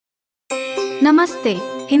नमस्ते।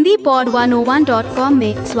 Hindi pod 101.com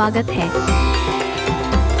में स्वागत है।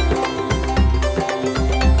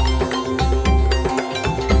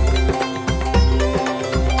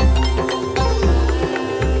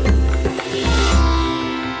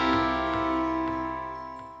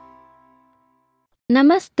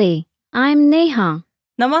 Namaste, I'm Neha.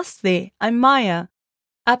 Namaste, I'm Maya.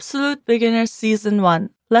 Absolute Beginner Season 1,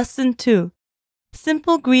 Lesson 2.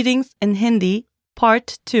 Simple Greetings in Hindi,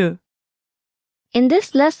 Part 2. In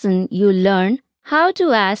this lesson, you learn how to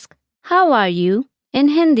ask, "How are you?" in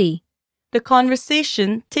Hindi. The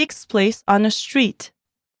conversation takes place on a street.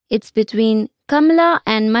 It's between Kamala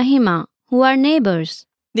and Mahima, who are neighbors.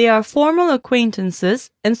 They are formal acquaintances,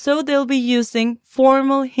 and so they'll be using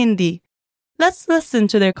formal Hindi. Let's listen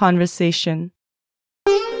to their conversation.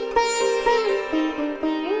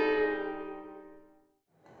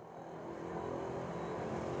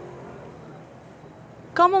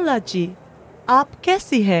 कमला जी, आप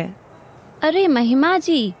कैसी हैं? अरे महिमा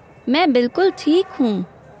जी, मैं बिल्कुल ठीक हूँ।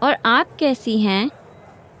 और आप कैसी हैं?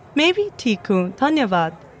 मैं भी ठीक हूँ,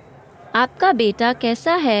 धन्यवाद। आपका बेटा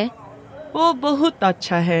कैसा है? वो बहुत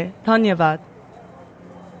अच्छा है, धन्यवाद।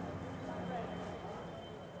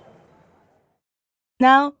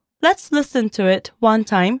 Now, let's listen to it one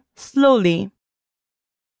time slowly.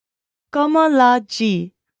 कमला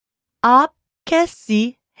जी, आप कैसी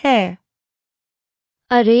हैं?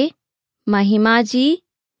 अरे महिमा जी,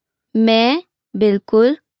 मैं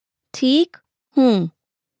बिल्कुल ठीक हूँ।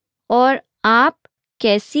 और आप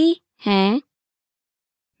कैसी हैं?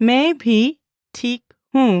 मैं भी ठीक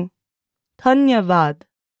हूँ, धन्यवाद।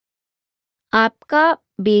 आपका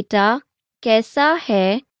बेटा कैसा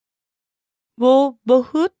है? वो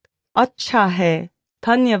बहुत अच्छा है,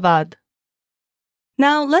 धन्यवाद।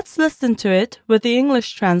 Now let's listen to it with the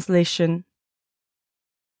English translation.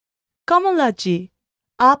 कमला जी,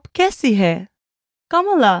 आप कैसी हैं?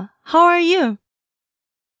 कमला, how are you?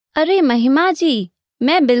 अरे महिमा जी,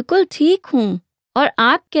 मैं बिल्कुल ठीक हूँ। और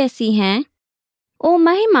आप कैसी हैं? ओ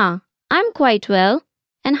महिमा, I'm quite well.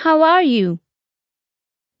 And how are you?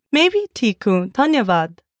 मैं भी ठीक हूँ,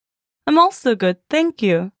 धन्यवाद। I'm also good, thank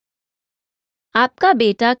you. आपका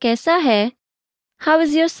बेटा कैसा है? How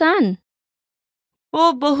is your son?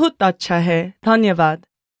 वो बहुत अच्छा है, धन्यवाद।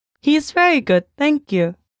 He is very good, thank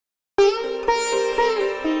you.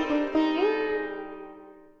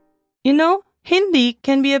 You know, Hindi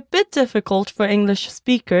can be a bit difficult for English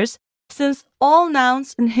speakers since all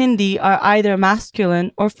nouns in Hindi are either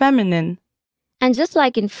masculine or feminine. And just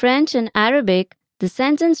like in French and Arabic, the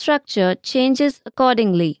sentence structure changes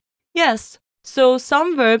accordingly. Yes, so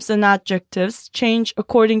some verbs and adjectives change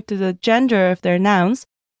according to the gender of their nouns,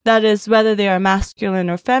 that is, whether they are masculine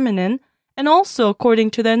or feminine, and also according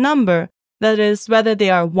to their number, that is, whether they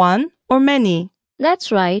are one or many.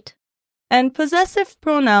 That's right. And possessive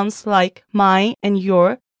pronouns like my and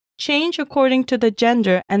your change according to the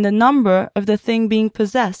gender and the number of the thing being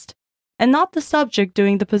possessed, and not the subject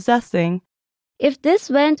doing the possessing. If this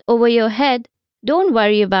went over your head, don't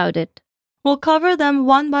worry about it. We'll cover them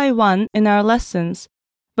one by one in our lessons.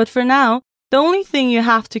 But for now, the only thing you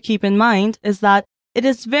have to keep in mind is that it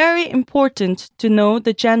is very important to know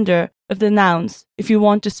the gender of the nouns if you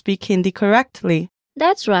want to speak Hindi correctly.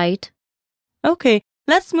 That's right. Okay,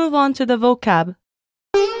 let's move on to the vocab.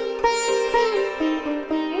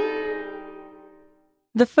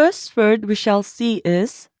 The first word we shall see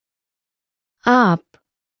is आप,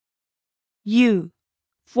 you,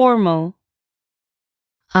 formal.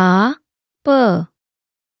 आप,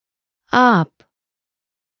 आप.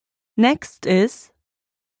 Next is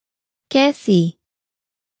कैसी,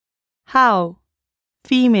 how,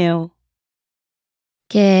 female.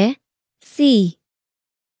 कैसी,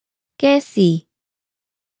 कैसी.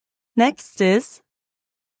 Next is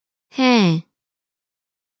हैं,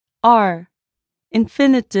 are,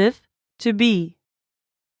 infinitive, to be.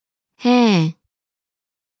 हैं,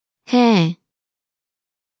 हैं.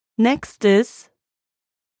 Next is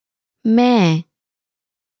मैं,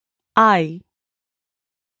 I.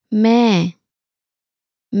 मैं.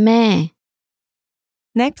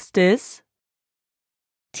 Next is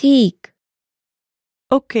ठीक,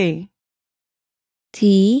 okay.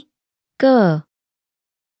 ठीक,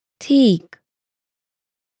 ठीक.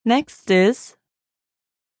 Next is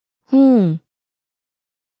हूँ,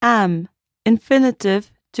 am,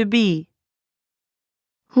 infinitive, to be.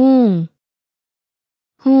 हूँ.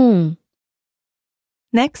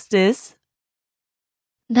 Next is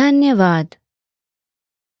धन्यवाद,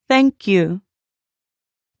 thank you.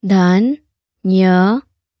 धन्यवाद,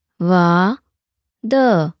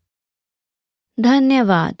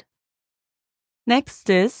 धन्यवाद.. Next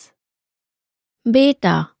is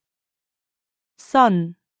बेटा,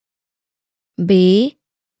 son.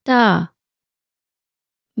 beta,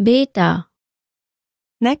 beta.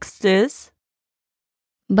 Next is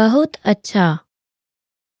बहुत अच्छा,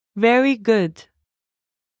 very good.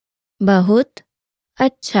 बहुत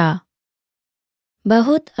अच्छा,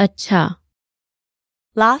 बहुत अच्छा.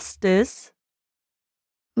 Last is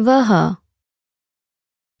वह,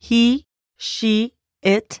 he, she,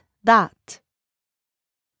 it, that.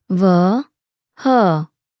 वह,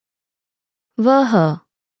 वह.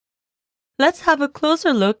 Let's have a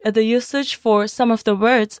closer look at the usage for some of the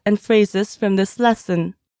words and phrases from this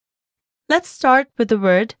lesson. Let's start with the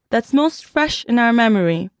word that's most fresh in our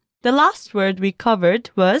memory. The last word we covered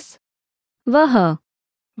was वह.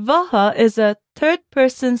 Vaha is a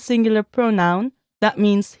third-person singular pronoun that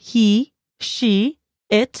means he, she,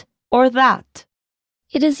 it, or that.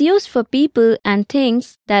 It is used for people and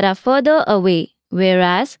things that are further away,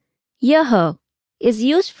 whereas yah is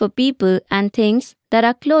used for people and things that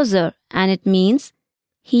are closer, and it means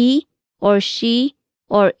he or she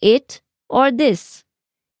or it or this.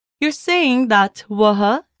 You're saying that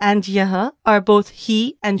waha and yaha are both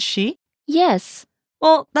he and she? Yes.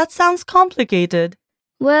 Well, that sounds complicated.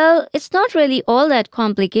 Well, it's not really all that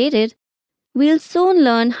complicated. We'll soon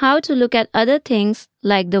learn how to look at other things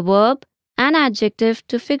like the verb and adjective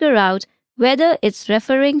to figure out whether it's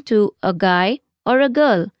referring to a guy or a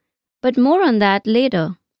girl. But more on that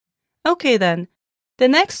later. Okay then. The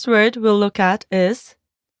next word we'll look at is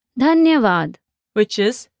Dhanyavad. which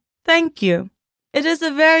is thank you. It is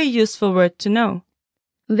a very useful word to know.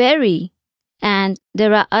 Very. And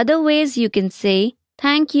there are other ways you can say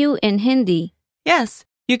thank you in Hindi. Yes,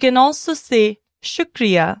 you can also say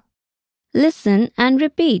shukriya. Listen and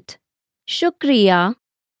repeat. Shukriya.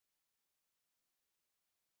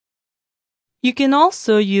 You can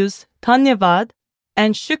also use dhanyavad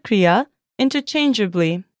and shukriya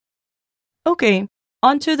interchangeably. Okay,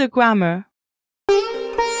 on to the grammar.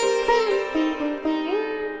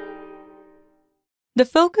 The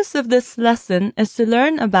focus of this lesson is to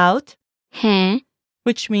learn about Hain,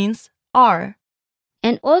 which means are.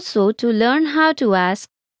 and also to learn how to ask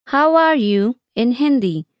how are you in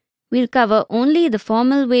Hindi. We'll cover only the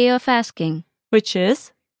formal way of asking. Which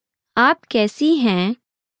is, आप कैसी हैं?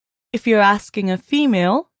 if you're asking a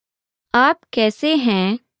female, आप कैसे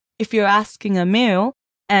हैं? if you're asking a male,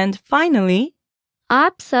 and finally,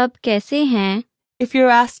 आप सब कैसे हैं? if you're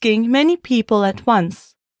asking many people at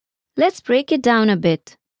once. Let's break it down a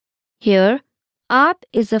bit. Here, आप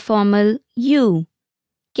is a formal you.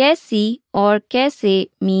 कैसी or कैसे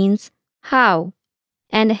means how,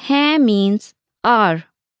 and हैं means are.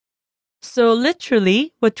 So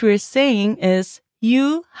literally, what we're saying is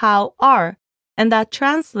you how are, and that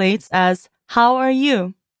translates as how are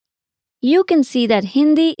you? You can see that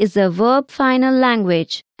Hindi is a verb final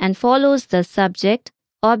language and follows the subject,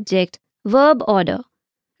 object, verb order.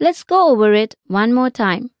 Let's go over it one more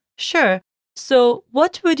time. Sure. So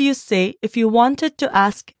what would you say if you wanted to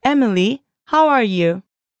ask Emily, how are you?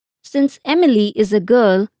 Since Emily is a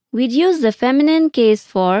girl, we'd use the feminine case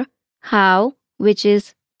for how, which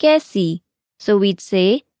is कैसी. So we'd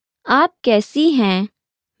say, आप कैसी हैं?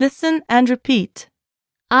 Listen and repeat.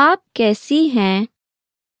 आप कैसी हैं?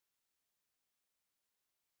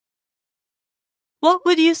 What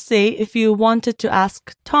would you say if you wanted to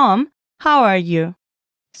ask Tom, how are you?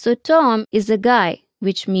 So Tom is a guy,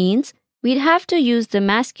 which means we'd have to use the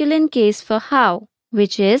masculine case for how,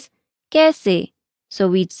 which is कैसे. So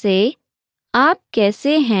we'd say, आप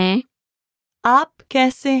कैसे हैं? आप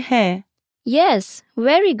कैसे हैं? Yes,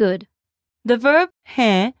 very good. The verb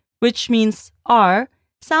हैं, which means are,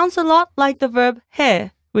 sounds a lot like the verb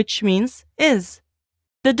है, which means is.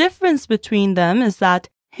 The difference between them is that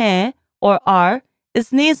हैं or are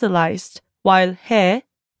is nasalized, while है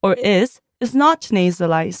or is not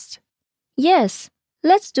nasalized. Yes,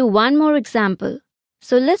 let's do one more example.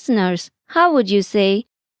 So listeners, how would you say,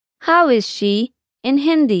 how is she in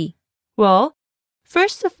Hindi? Well,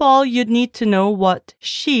 first of all, you'd need to know what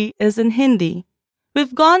she is in Hindi.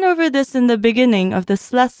 We've gone over this in the beginning of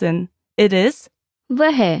this lesson. It is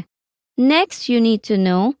वह. Next, you need to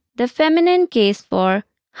know the feminine case for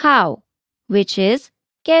how, which is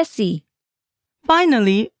कैसी.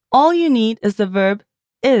 Finally, all you need is the verb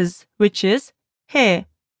is, which is है,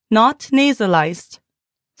 not nasalized.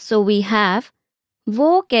 So we have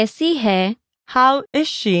वो कैसी है. How is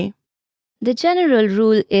she? The general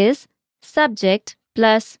rule is subject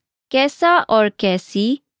plus कैसा or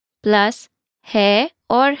कैसी plus है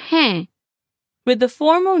or हैं. With the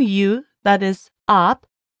formal you, that is आप,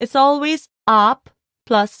 it's always आप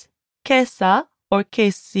plus कैसा or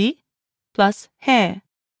कैसी plus है.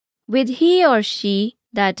 With he or she,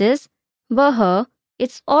 that is वह,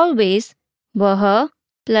 it's always वह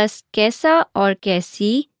plus कैसा or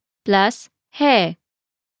कैसी plus है.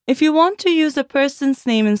 If you want to use a person's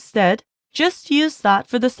name instead, just use that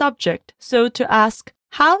for the subject. So to ask,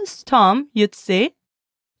 how's Tom, you'd say,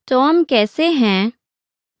 Tom कैसे हैं?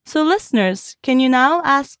 So listeners, can you now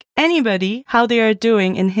ask anybody how they are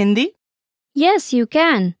doing in Hindi? Yes, you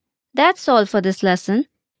can. That's all for this lesson.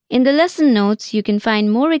 In the lesson notes, you can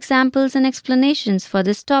find more examples and explanations for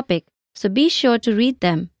this topic, so be sure to read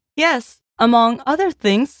them. Yes, among other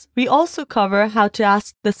things, we also cover how to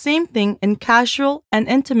ask the same thing in casual and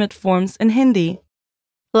intimate forms in Hindi.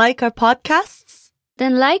 Like our podcasts?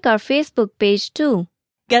 Then like our Facebook page too.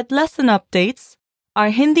 Get lesson updates, our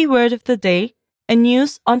Hindi word of the day, and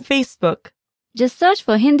news on Facebook. Just search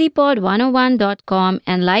for HindiPod101.com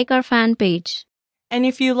and like our fan page. And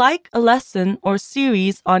if you like a lesson or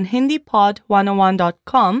series on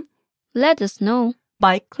HindiPod101.com, Let us know.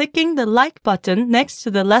 by clicking the like button next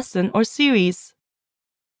to the lesson or series.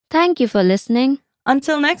 Thank you for listening.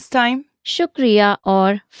 Until next time. शुक्रिया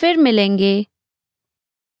और फिर मिलेंगे.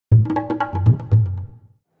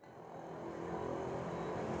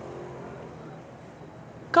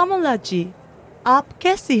 कमला जी, आप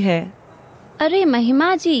कैसी हैं? अरे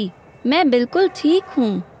महिमा जी, मैं बिल्कुल ठीक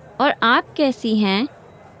हूँ. और आप कैसी हैं?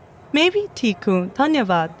 मैं भी ठीक हूँ,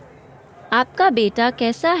 धन्यवाद. आपका बेटा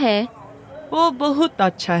कैसा है? वो बहुत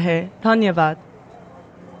अच्छा है, धन्यवाद.